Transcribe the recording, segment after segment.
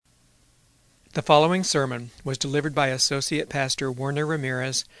The following sermon was delivered by Associate Pastor Werner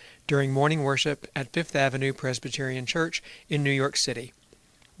Ramirez during morning worship at Fifth Avenue Presbyterian Church in New York City.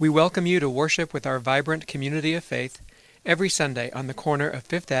 We welcome you to worship with our vibrant community of faith every Sunday on the corner of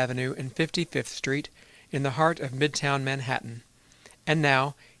Fifth Avenue and 55th Street in the heart of Midtown Manhattan. And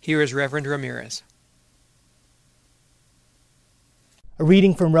now, here is Reverend Ramirez. A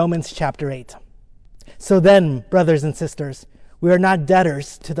reading from Romans chapter 8. So then, brothers and sisters, we are not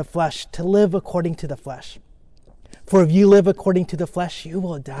debtors to the flesh to live according to the flesh. For if you live according to the flesh, you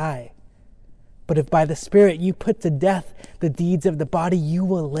will die. But if by the Spirit you put to death the deeds of the body, you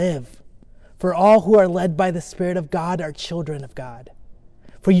will live. For all who are led by the Spirit of God are children of God.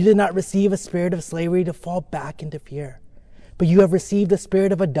 For you did not receive a spirit of slavery to fall back into fear, but you have received a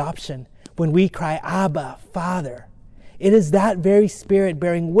spirit of adoption when we cry, Abba, Father. It is that very Spirit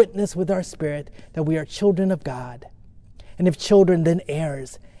bearing witness with our spirit that we are children of God. And if children, then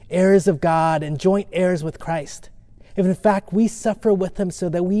heirs, heirs of God and joint heirs with Christ. If in fact we suffer with him so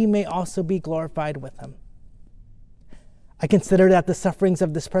that we may also be glorified with him. I consider that the sufferings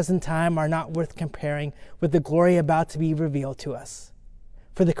of this present time are not worth comparing with the glory about to be revealed to us.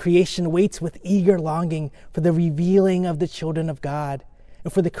 For the creation waits with eager longing for the revealing of the children of God.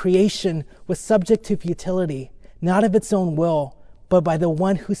 And for the creation was subject to futility, not of its own will, but by the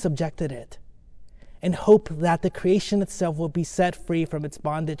one who subjected it, and hope that the creation itself will be set free from its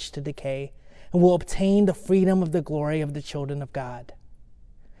bondage to decay and will obtain the freedom of the glory of the children of God.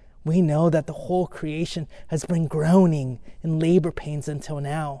 We know that the whole creation has been groaning in labor pains until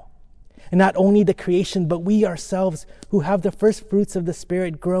now. And not only the creation, but we ourselves who have the first fruits of the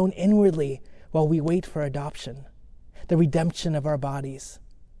Spirit groan inwardly while we wait for adoption, the redemption of our bodies.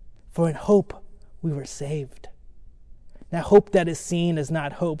 For in hope we were saved. Now hope that is seen is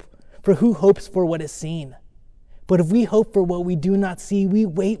not hope, for who hopes for what is seen? But if we hope for what we do not see, we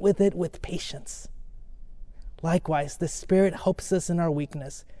wait with it with patience. Likewise, the Spirit helps us in our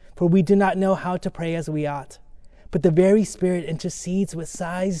weakness, for we do not know how to pray as we ought. But the very Spirit intercedes with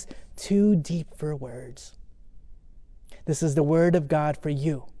sighs too deep for words. This is the word of God for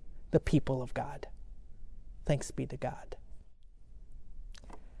you, the people of God. Thanks be to God.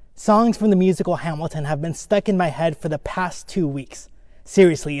 Songs from the musical Hamilton have been stuck in my head for the past 2 weeks.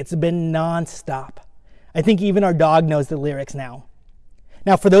 Seriously, it's been non-stop. I think even our dog knows the lyrics now.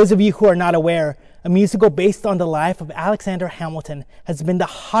 Now, for those of you who are not aware, a musical based on the life of Alexander Hamilton has been the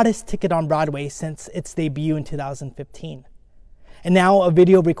hottest ticket on Broadway since its debut in 2015. And now a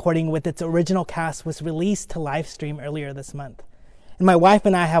video recording with its original cast was released to live stream earlier this month. And my wife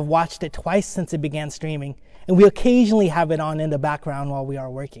and I have watched it twice since it began streaming, and we occasionally have it on in the background while we are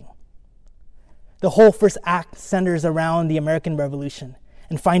working. The whole first act centers around the American Revolution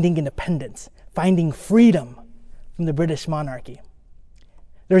and finding independence, finding freedom from the British monarchy.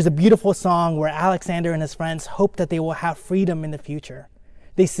 There's a beautiful song where Alexander and his friends hope that they will have freedom in the future.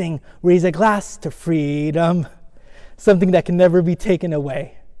 They sing, "Raise a glass to freedom," something that can never be taken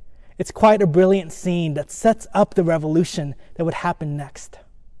away. It's quite a brilliant scene that sets up the revolution that would happen next.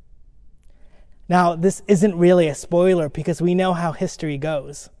 Now, this isn't really a spoiler because we know how history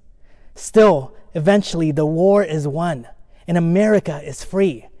goes. Still, eventually the war is won and America is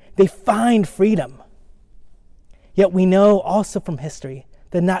free. They find freedom. Yet we know also from history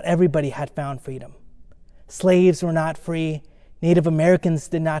that not everybody had found freedom. Slaves were not free, Native Americans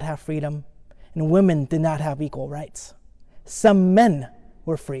did not have freedom, and women did not have equal rights. Some men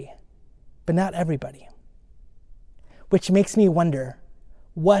were free, but not everybody. Which makes me wonder,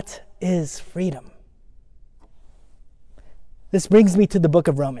 what is freedom? This brings me to the book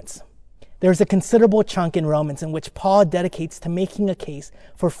of Romans. There's a considerable chunk in Romans in which Paul dedicates to making a case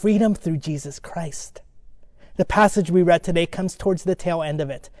for freedom through Jesus Christ. The passage we read today comes towards the tail end of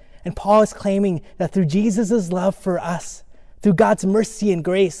it, and Paul is claiming that through Jesus' love for us, through God's mercy and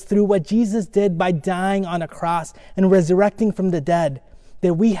grace, through what Jesus did by dying on a cross and resurrecting from the dead,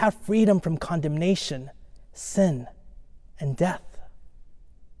 that we have freedom from condemnation, sin, and death.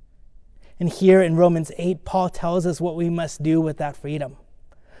 And here in Romans 8, Paul tells us what we must do with that freedom.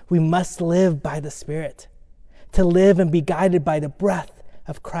 We must live by the Spirit, to live and be guided by the breath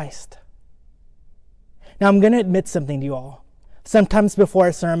of Christ. Now, I'm going to admit something to you all. Sometimes before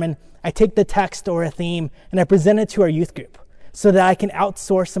a sermon, I take the text or a theme and I present it to our youth group so that I can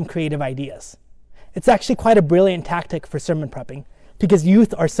outsource some creative ideas. It's actually quite a brilliant tactic for sermon prepping because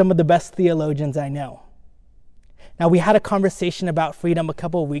youth are some of the best theologians I know. Now, we had a conversation about freedom a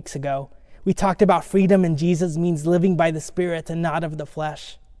couple of weeks ago. We talked about freedom in Jesus means living by the Spirit and not of the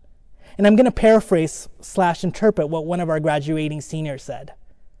flesh. And I'm going to paraphrase/interpret what one of our graduating seniors said.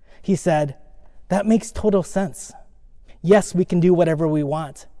 He said, "That makes total sense. Yes, we can do whatever we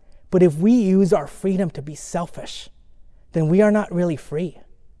want, But if we use our freedom to be selfish, then we are not really free.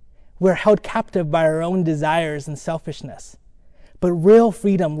 We're held captive by our own desires and selfishness. But real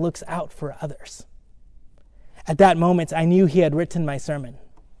freedom looks out for others. At that moment, I knew he had written my sermon.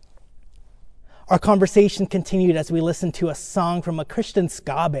 Our conversation continued as we listened to a song from a Christian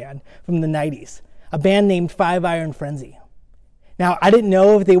ska band from the 90s, a band named Five Iron Frenzy. Now, I didn't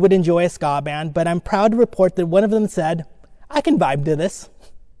know if they would enjoy a ska band, but I'm proud to report that one of them said, "I can vibe to this."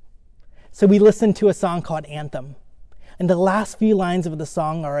 So we listened to a song called Anthem, and the last few lines of the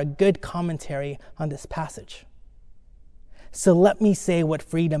song are a good commentary on this passage. So let me say what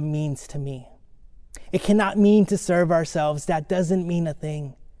freedom means to me. It cannot mean to serve ourselves. That doesn't mean a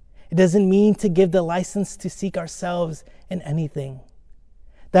thing. It doesn't mean to give the license to seek ourselves in anything.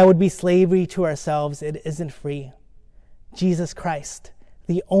 That would be slavery to ourselves. It isn't free. Jesus Christ,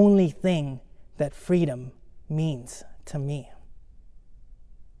 the only thing that freedom means to me.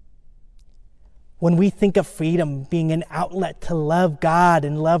 When we think of freedom being an outlet to love God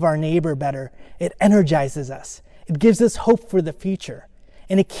and love our neighbor better, it energizes us. It gives us hope for the future.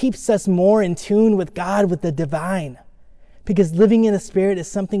 And it keeps us more in tune with God, with the divine. Because living in the Spirit is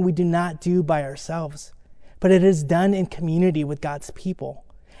something we do not do by ourselves, but it is done in community with God's people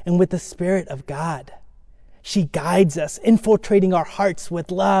and with the Spirit of God. She guides us, infiltrating our hearts with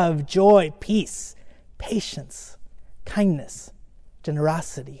love, joy, peace, patience, kindness,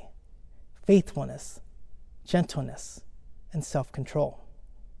 generosity, faithfulness, gentleness, and self-control.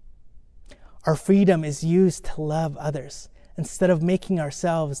 Our freedom is used to love others instead of making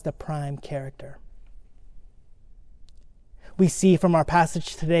ourselves the prime character. We see from our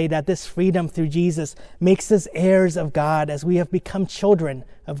passage today that this freedom through Jesus makes us heirs of God as we have become children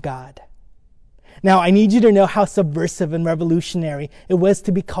of God. Now, I need you to know how subversive and revolutionary it was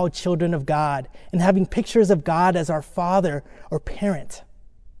to be called children of God and having pictures of God as our father or parent.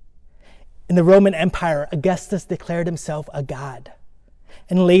 In the Roman Empire, Augustus declared himself a god.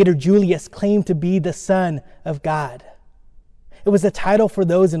 And later, Julius claimed to be the son of God. It was a title for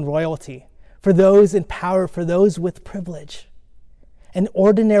those in royalty, for those in power, for those with privilege. And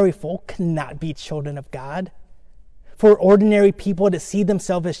ordinary folk cannot be children of God. For ordinary people to see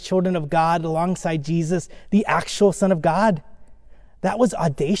themselves as children of God alongside Jesus, the actual Son of God, that was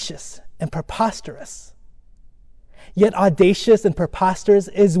audacious and preposterous. Yet audacious and preposterous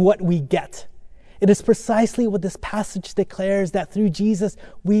is what we get. It is precisely what this passage declares, that through Jesus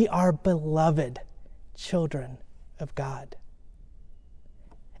we are beloved children of God.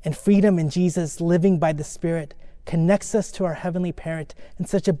 And freedom in Jesus, living by the Spirit, connects us to our heavenly parent in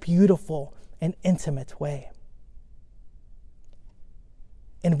such a beautiful and intimate way.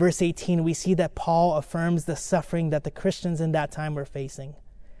 In verse 18, we see that Paul affirms the suffering that the Christians in that time were facing,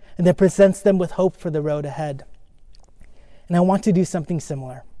 and then presents them with hope for the road ahead. And I want to do something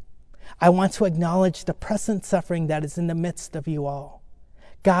similar. I want to acknowledge the present suffering that is in the midst of you all.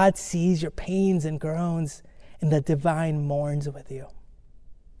 God sees your pains and groans, and the divine mourns with you.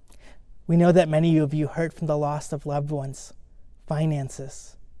 We know that many of you hurt from the loss of loved ones,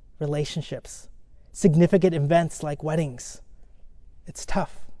 finances, relationships, significant events like weddings. It's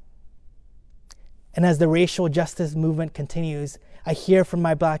tough. And as the racial justice movement continues, I hear from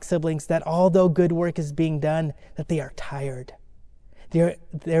my Black siblings that although good work is being done, that they are tired.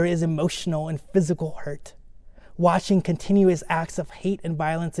 There is emotional and physical hurt. Watching continuous acts of hate and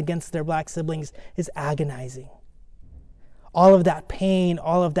violence against their Black siblings is agonizing. All of that pain,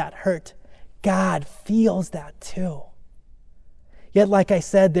 all of that hurt, God feels that too. Yet, like I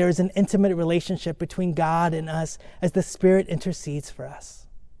said, there is an intimate relationship between God and us as the Spirit intercedes for us.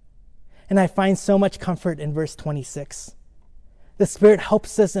 And I find so much comfort in verse 26. The Spirit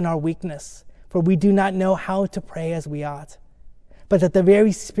helps us in our weakness, for we do not know how to pray as we ought, but that the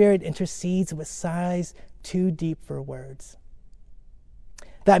very Spirit intercedes with sighs too deep for words.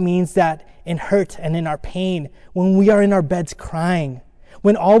 That means that in hurt and in our pain, when we are in our beds crying,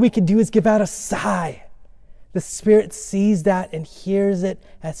 when all we can do is give out a sigh, the Spirit sees that and hears it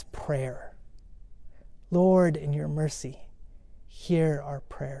as prayer. Lord, in your mercy, hear our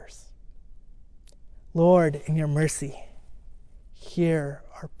prayers. Lord, in your mercy, hear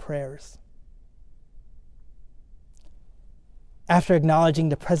our prayers. After acknowledging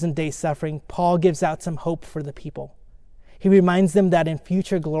the present-day suffering, Paul gives out some hope for the people. He reminds them that in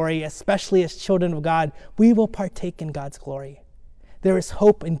future glory, especially as children of God, we will partake in God's glory. There is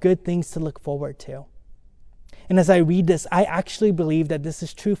hope and good things to look forward to. And as I read this, I actually believe that this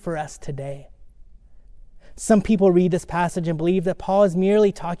is true for us today. Some people read this passage and believe that Paul is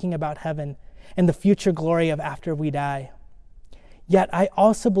merely talking about heaven and the future glory of after we die. Yet I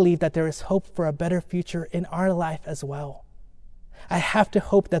also believe that there is hope for a better future in our life as well. I have to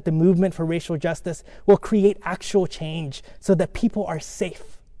hope that the movement for racial justice will create actual change so that people are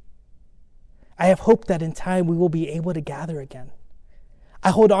safe. I have hope that in time we will be able to gather again.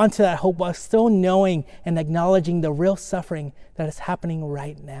 I hold on to that hope while still knowing and acknowledging the real suffering that is happening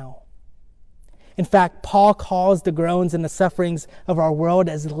right now. In fact, Paul calls the groans and the sufferings of our world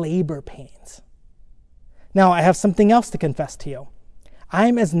as labor pains. Now, I have something else to confess to you.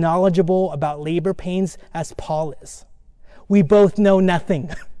 I'm as knowledgeable about labor pains as Paul is. We both know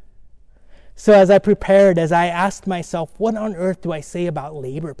nothing. So as I asked myself, what on earth do I say about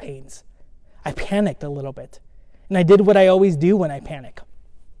labor pains? I panicked a little bit, and I did what I always do when I panic.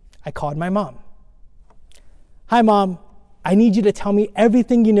 I called my mom. Hi, Mom. I need you to tell me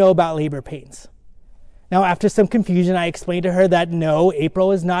everything you know about labor pains. Now, after some confusion, I explained to her that no,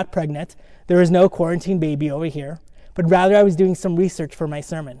 April is not pregnant. There is no quarantine baby over here, but rather I was doing some research for my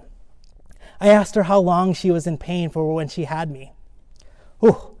sermon. I asked her how long she was in pain for when she had me.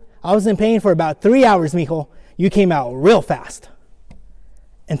 I was in pain for about 3 hours, mijo. You came out real fast.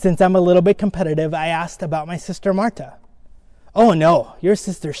 And since I'm a little bit competitive, I asked about my sister Marta. Oh no, your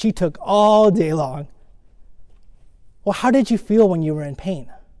sister, she took all day long. Well, how did you feel when you were in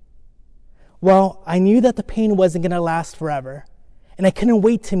pain? Well, I knew that the pain wasn't going to last forever, and I couldn't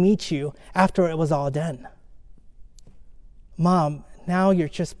wait to meet you after it was all done. Mom, now you're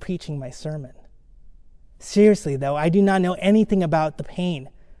just preaching my sermon. Seriously, though, I do not know anything about the pain.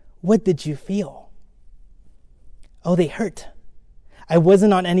 What did you feel? Oh, they hurt. I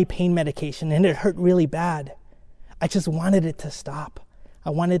wasn't on any pain medication, and it hurt really bad. I just wanted it to stop.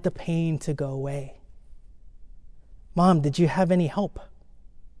 I wanted the pain to go away. Mom, did you have any help?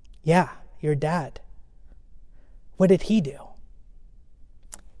 Yeah, your dad. What did he do?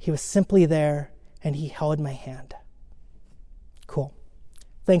 He was simply there, and he held my hand. Cool.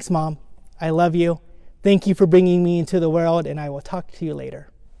 Thanks, Mom. I love you. Thank you for bringing me into the world, and I will talk to you later.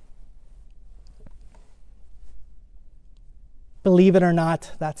 Believe it or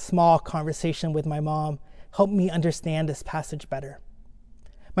not, that small conversation with my mom helped me understand this passage better.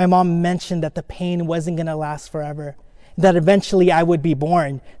 My mom mentioned that the pain wasn't going to last forever, that eventually I would be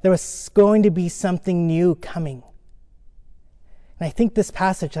born. There was going to be something new coming. And I think this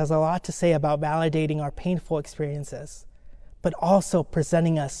passage has a lot to say about validating our painful experiences, but also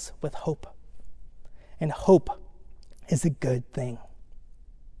presenting us with hope. And hope is a good thing.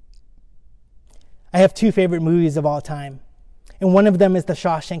 I have two favorite movies of all time, and one of them is The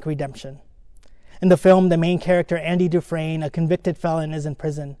Shawshank Redemption. In the film, the main character, Andy Dufresne, a convicted felon, is in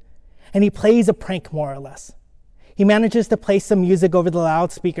prison, and he plays a prank, more or less. He manages to play some music over the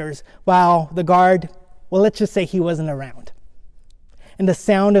loudspeakers while the guard, well, let's just say he wasn't around. And the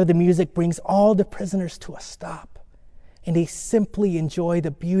sound of the music brings all the prisoners to a stop, and they simply enjoy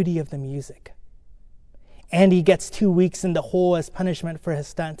the beauty of the music. Andy gets 2 weeks in the hole as punishment for his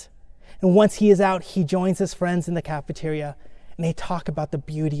stunt. And once he is out, he joins his friends in the cafeteria, and they talk about the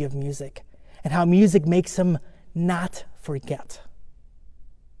beauty of music and how music makes him not forget.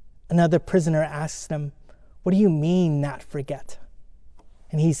 Another prisoner asks him, "What do you mean, not forget?"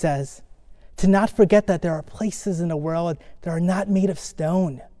 And he says, "To not forget that there are places in the world that are not made of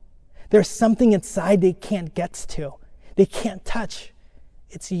stone. There's something inside they can't get to. They can't touch.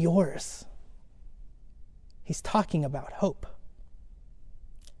 It's yours." He's talking about hope.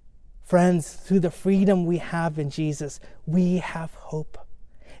 Friends, through the freedom we have in Jesus, we have hope.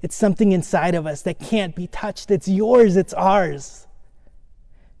 It's something inside of us that can't be touched. It's yours, it's ours.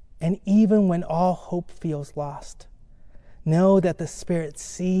 And even when all hope feels lost, know that the Spirit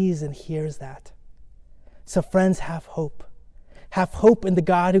sees and hears that. So friends, have hope. Have hope in the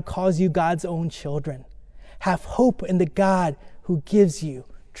God who calls you God's own children. Have hope in the God who gives you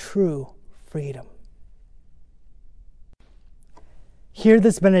true freedom. Hear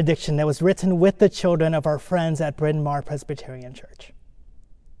this benediction that was written with the children of our friends at Bryn Mawr Presbyterian Church.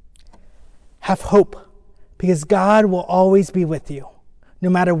 Have hope, because God will always be with you, no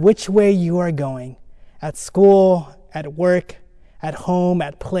matter which way you are going. At school, at work, at home,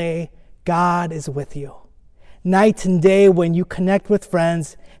 at play, God is with you. Night and day, when you connect with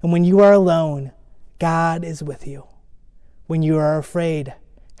friends and when you are alone, God is with you. When you are afraid,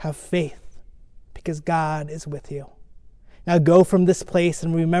 have faith, because God is with you. Now go from this place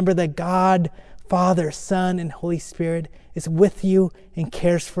and remember that God, Father, Son, and Holy Spirit is with you and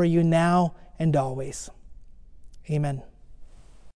cares for you now and always. Amen.